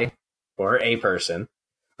 Or a person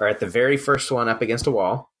are at the very first one up against a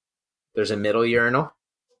wall. There's a middle urinal.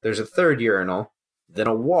 There's a third urinal, then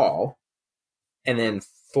a wall, and then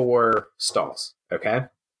 4 stalls. Okay.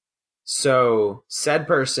 So said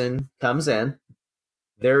person comes in.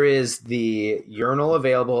 There is the urinal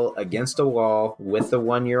available against a wall with the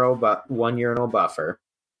one urinal buffer,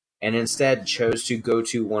 and instead chose to go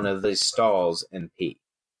to one of the stalls and pee.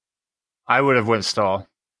 I would have went stall.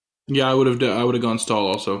 Yeah, I would have gone stall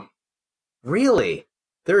also. Really?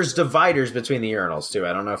 There's dividers between the urinals too.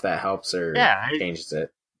 I don't know if that helps or changes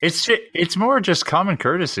it. It's more just common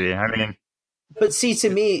courtesy. I mean, but see, to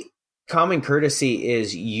me, common courtesy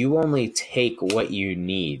is you only take what you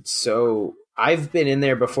need. So I've been in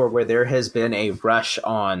there before where there has been a rush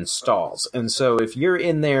on stalls. And so if you're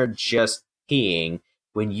in there just peeing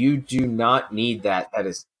when you do not need that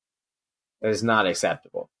is not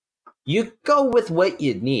acceptable. You go with what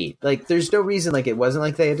you need. Like, there's no reason, like, it wasn't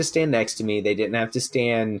like they had to stand next to me. They didn't have to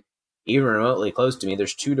stand even remotely close to me.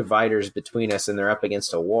 There's two dividers between us and they're up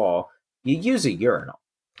against a wall. You use a urinal.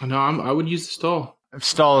 No, I would use the stall.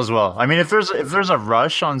 Stall as well. I mean, if there's a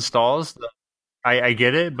rush on stalls, I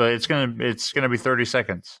get it, but it's gonna be 30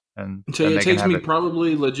 seconds, and so it takes me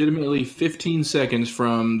probably legitimately 15 seconds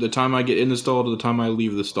from the time I get in the stall to the time I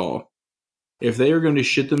leave the stall. If they are going to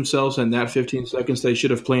shit themselves in that 15 seconds, they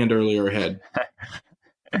should have planned earlier ahead.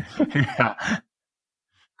 Yeah.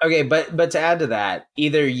 Okay, but to add to that,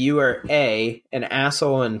 either you are A, an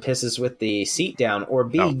asshole and pisses with the seat down, or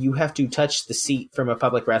B, you have to touch the seat from a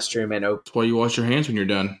public restroom and open. That's why you wash your hands when you're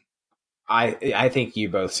done. I think you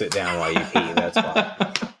both sit down while you pee. That's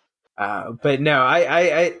why. But no,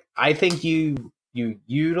 I think you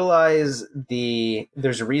utilize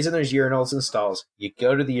there's a reason there's urinals and stalls. You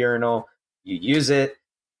go to the urinal, you use it,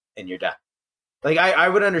 and you're done. Like, I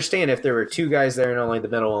would understand if there were two guys there and only the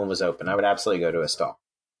middle one was open. I would absolutely go to a stall.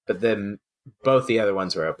 But then both the other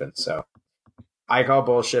ones were open. So I call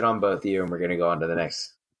bullshit on both of you, and we're going to go on to the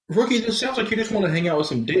next. Rookie, this sounds like you just want to hang out with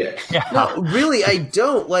some dick. Yeah. No, really, I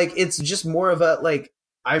don't. Like, it's just more of a, like,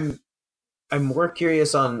 I'm more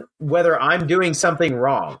curious on whether I'm doing something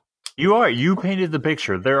wrong. You are. You painted the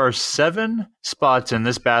picture. There are 7 spots in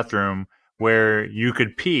this bathroom where you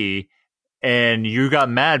could pee, and you got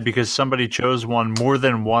mad because somebody chose one more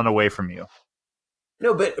than one away from you.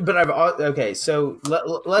 No, but I've okay. So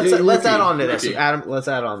let's add on to this, Adam. Let's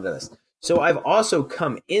add on to this. So I've also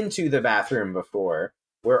come into the bathroom before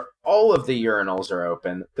where all of the urinals are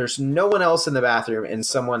open. There's no one else in the bathroom, and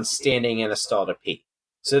someone's standing in a stall to pee.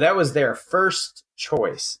 So that was their first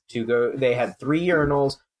choice to go. They had 3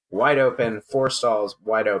 urinals wide open, 4 stalls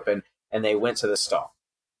wide open, and they went to the stall.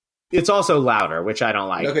 It's also louder, which I don't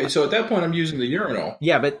like. Okay, so at that point, I'm using the urinal.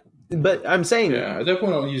 Yeah, but I'm saying... Yeah, at that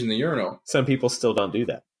point, I'm using the urinal. Some people still don't do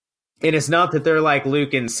that. And it's not that they're like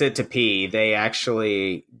Luke and sit to pee. They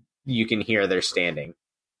actually... You can hear they're standing.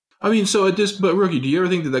 I mean, so at this... But, Rookie, do you ever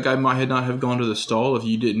think that guy might not have gone to the stall if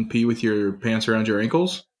you didn't pee with your pants around your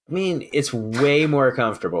ankles? I mean, it's way more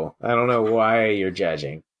comfortable. I don't know why you're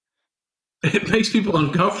judging. It makes people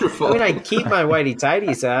uncomfortable. I mean, I keep my whitey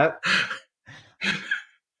tighties up.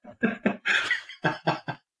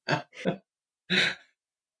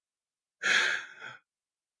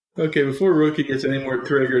 Okay, before Rookie gets any more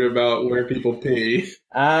triggered about where people pee.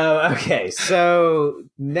 Okay, so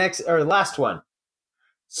last one.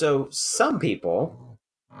 So some people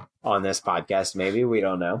on this podcast, maybe, we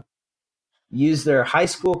don't know, use their high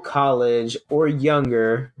school, college, or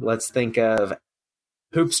younger, let's think of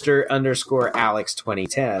Hoopster_Alex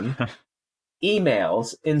 2010,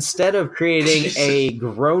 emails instead of creating a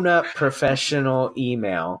grown-up professional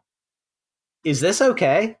email. Is this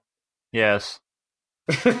okay? Yes.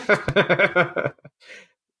 I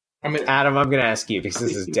mean, Adam, I'm going to ask you because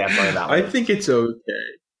this is definitely not. I think it's okay.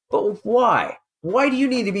 But why? Why do you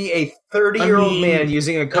need to be a 30-year-old man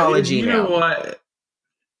using a college email? You know what?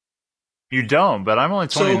 You don't, but I'm only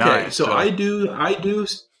 29. So I do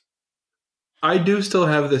still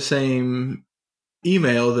have the same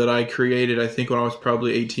email that I created, I think, when I was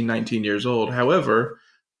probably 18, 19 years old. However,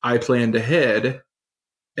 I planned ahead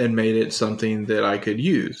and made it something that I could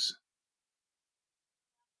use.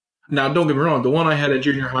 Now, don't get me wrong, the one I had at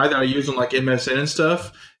junior high that I used on like MSN and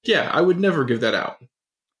stuff, yeah, I would never give that out.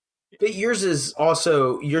 But yours is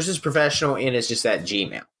professional and it's just that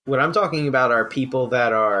Gmail. What I'm talking about are people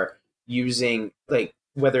that are using, like,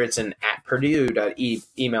 whether it's an at Purdue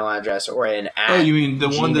email address or an at Oh, you mean the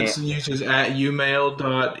Gmail. one that's uses at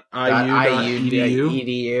umail.iu.edu?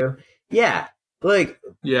 .edu. Yeah. Like,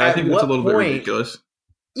 yeah, I think that's a little bit ridiculous.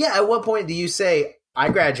 Yeah, at what point do you say, I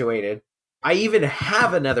graduated, I even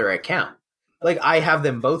have another account? Like, I have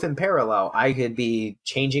them both in parallel. I could be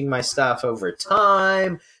changing my stuff over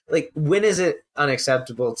time. Like, when is it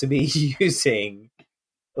unacceptable to be using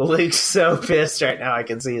Luke's so pissed right now. I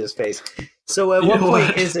can see his face. So at what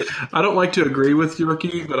point is it? I don't like to agree with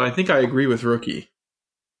Rookie, but I think I agree with Rookie.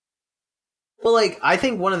 Well, like, I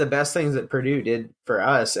think one of the best things that Purdue did for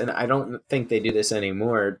us, and I don't think they do this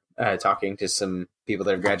anymore, talking to some people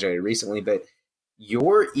that have graduated recently, but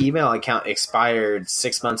your email account expired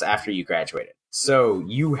 6 months after you graduated. So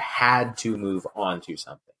you had to move on to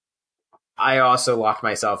something. I also locked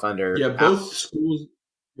myself under... Yeah, both schools...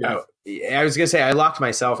 Yeah. Oh, I was going to say, I locked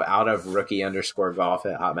myself out of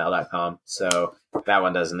rookie_golf@hotmail.com. So that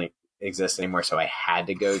one doesn't exist anymore. So I had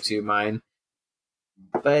to go to mine.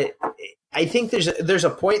 But I think there's a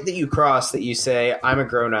point that you cross that you say, I'm a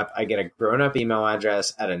grown up. I get a grown up email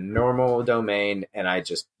address at a normal domain and I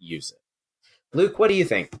just use it. Luke, what do you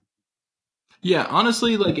think? Yeah,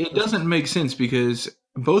 honestly, like, it doesn't make sense because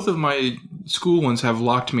both of my school ones have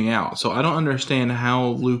locked me out. So I don't understand how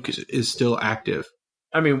Luke is still active.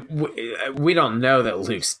 I mean, we don't know that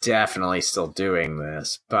Luke's definitely still doing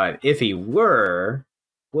this, but if he were,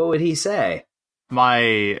 what would he say?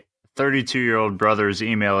 My 32-year-old brother's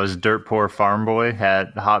email is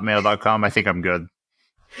dirtpoorfarmboy@hotmail.com. I think I'm good.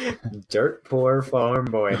 Dirt poor farm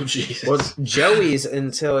boy. Oh, Jesus. Well, Joey's,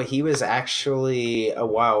 until he was actually a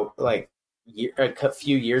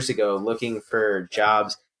few years ago looking for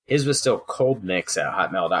jobs, his was still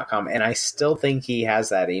coldmix@hotmail.com, and I still think he has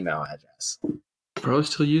that email address. Probably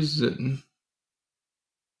still uses it.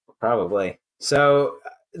 Probably. So,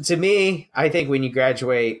 to me, I think when you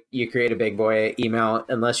graduate, you create a big boy email.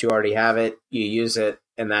 Unless you already have it, you use it,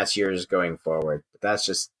 and that's yours going forward. But that's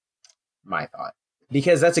just my thought.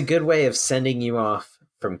 Because that's a good way of sending you off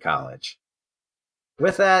from college.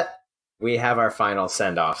 With that, we have our final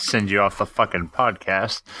send-off. Send you off the fucking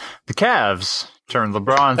podcast. The Cavs turned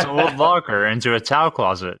LeBron's old locker into a towel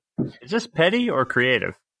closet. Is this petty or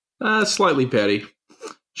creative? Slightly petty.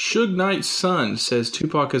 Suge Knight's son says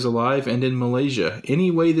Tupac is alive and in Malaysia.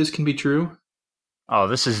 Any way this can be true? Oh,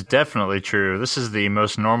 this is definitely true. This is the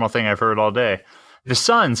most normal thing I've heard all day. The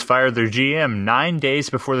Suns fired their GM 9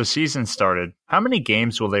 days before the season started. How many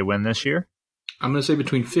games will they win this year? I'm going to say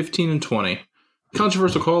between 15 and 20.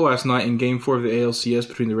 Controversial call last night in Game 4 of the ALCS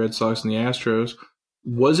between the Red Sox and the Astros.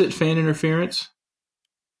 Was it fan interference?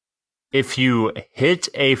 If you hit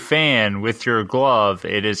a fan with your glove,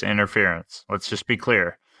 it is interference. Let's just be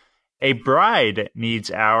clear. A bride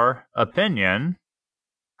needs our opinion.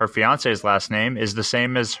 Her fiance's last name is the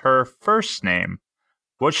same as her first name.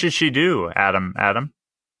 What should she do, Adam?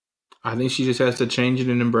 I think she just has to change it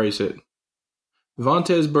and embrace it.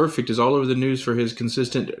 Vontaze Burfict is all over the news for his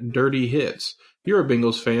consistent dirty hits. You're a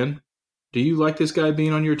Bengals fan. Do you like this guy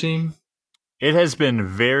being on your team? It has been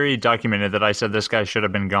very documented that I said this guy should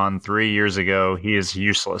have been gone 3 years ago. He is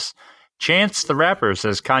useless. Chance the Rapper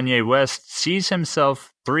says Kanye West sees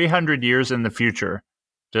himself 300 years in the future.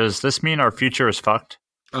 Does this mean our future is fucked?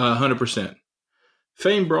 100%.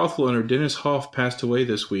 Famed brothel owner Dennis Hoff passed away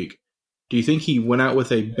this week. Do you think he went out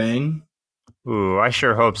with a bang? Ooh, I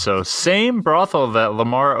sure hope so. Same brothel that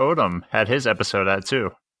Lamar Odom had his episode at,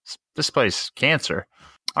 too. This place, cancer.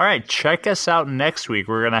 All right, check us out next week.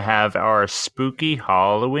 We're going to have our spooky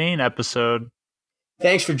Halloween episode.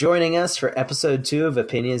 Thanks for joining us for episode 2 of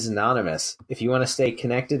Opinions Anonymous. If you want to stay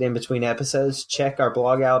connected in between episodes, check our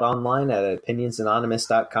blog out online at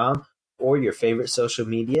opinionsanonymous.com or your favorite social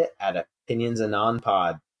media at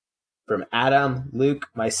OpinionsAnonPod. From Adam, Luke,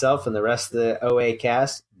 myself, and the rest of the OA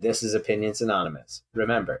cast, this is Opinions Anonymous.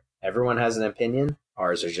 Remember, everyone has an opinion.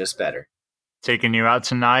 Ours are just better. Taking you out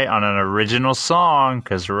tonight on an original song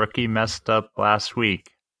because Rookie messed up last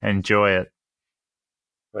week. Enjoy it.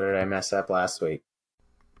 What did I mess up last week?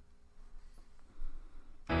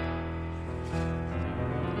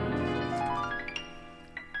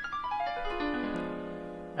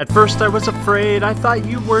 At first I was afraid, I thought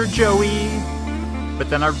you were Joey.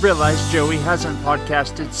 But then I realized Joey hasn't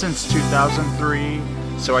podcasted since 2003.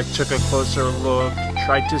 So I took a closer look,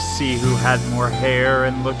 tried to see who had more hair,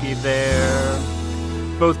 and looky there.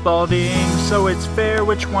 Both balding, so it's fair.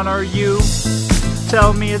 Which one are you?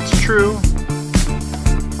 Tell me it's true.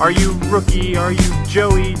 Are you Rookie? Are you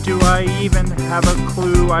Joey? Do I even have a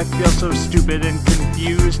clue? I feel so stupid and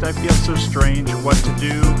confused. I feel so strange what to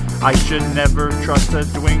do. I should never trust a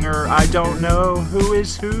dwinger. I don't know who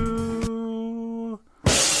is who.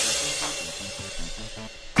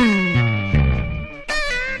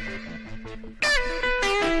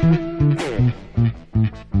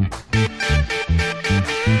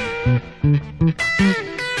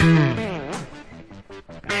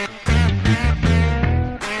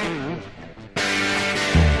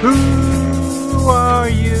 Who are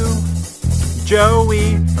you,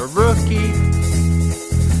 Joey, a Rookie?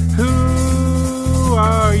 Who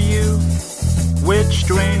are Which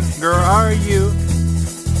Dwenger are you?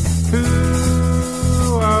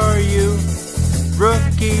 Who are you?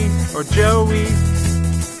 Rookie or Joey?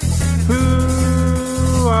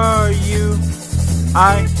 Who are you?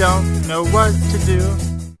 I don't know what to do.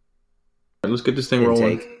 Let's get this thing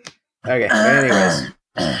rolling. Okay, anyways.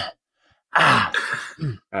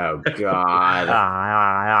 Oh, God.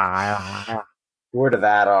 Word of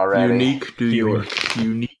that already. Unique New York.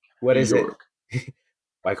 Unique. What New is York. it?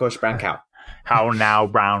 White horse, brown cow. How now,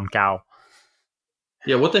 brown cow?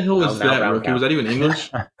 Yeah, what the hell was now that, brown Rookie? cow. Was that even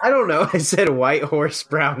English? I don't know. I said white horse,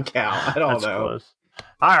 brown cow. I don't That's know. close.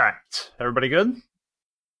 All right. Everybody good?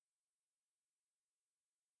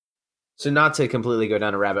 So not to completely go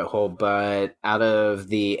down a rabbit hole, but out of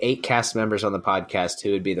the 8 cast members on the podcast,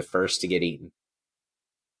 who would be the first to get eaten?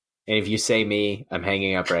 And if you say me, I'm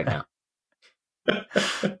hanging up right now.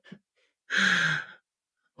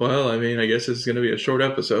 Well, I mean, I guess this is going to be a short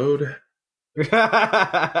episode.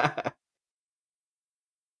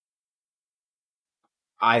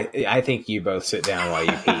 I think you both sit down while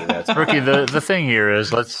you pee. That's Rookie, the thing here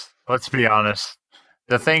is, let's be honest.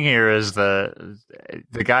 The thing here is the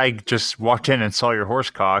guy just walked in and saw your horse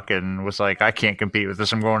cock and was like, I can't compete with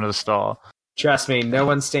this. I'm going to the stall. Trust me, no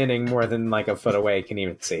one standing more than like a foot away can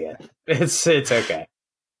even see it. It's okay.